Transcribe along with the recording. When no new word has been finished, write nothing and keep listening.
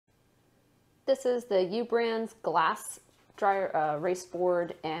This is the U-Brands glass dry erase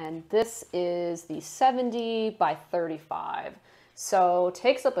board, and this is the 70 by 35. So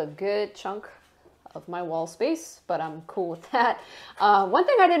takes up a good chunk of my wall space, but I'm cool with that. One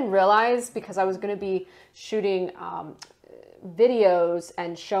thing I didn't realize, because I was going to be shooting videos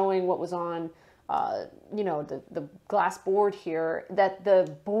and showing what was on you know, the glass board here, that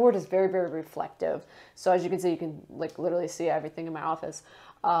the board is very, very reflective. So as you can see, you can like literally see everything in my office.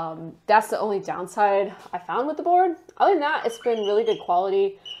 That's the only downside I found with the board. Other than that, it's been really good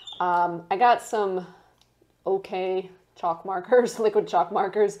quality. I got some okay chalk markers, liquid chalk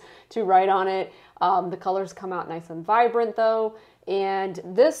markers to write on it. The colors come out nice and vibrant though. And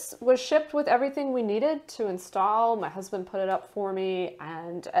this was shipped with everything we needed to install. My husband put it up for me,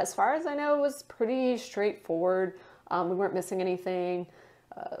 and as far as I know, it was pretty straightforward. We weren't missing anything.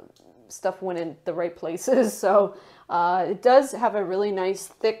 Stuff went in the right places. So it does have a really nice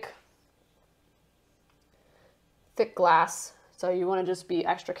thick glass. So you want to just be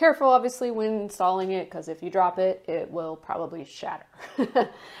extra careful, obviously, when installing it, because if you drop it, it will probably shatter.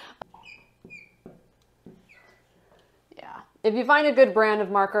 If you find a good brand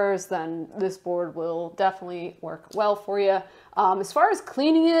of markers, then this board will definitely work well for you. As far as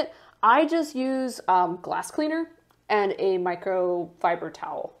cleaning it, I just use glass cleaner and a microfiber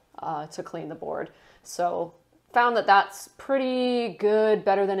towel to clean the board. So found that that's pretty good,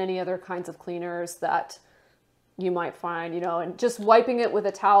 better than any other kinds of cleaners that you might find, you know, and just wiping it with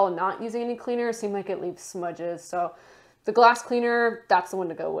a towel and not using any cleaner seemed like it leaves smudges. So the glass cleaner, that's the one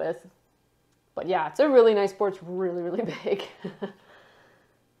to go with. But yeah, it's a really nice board. It's really, really big.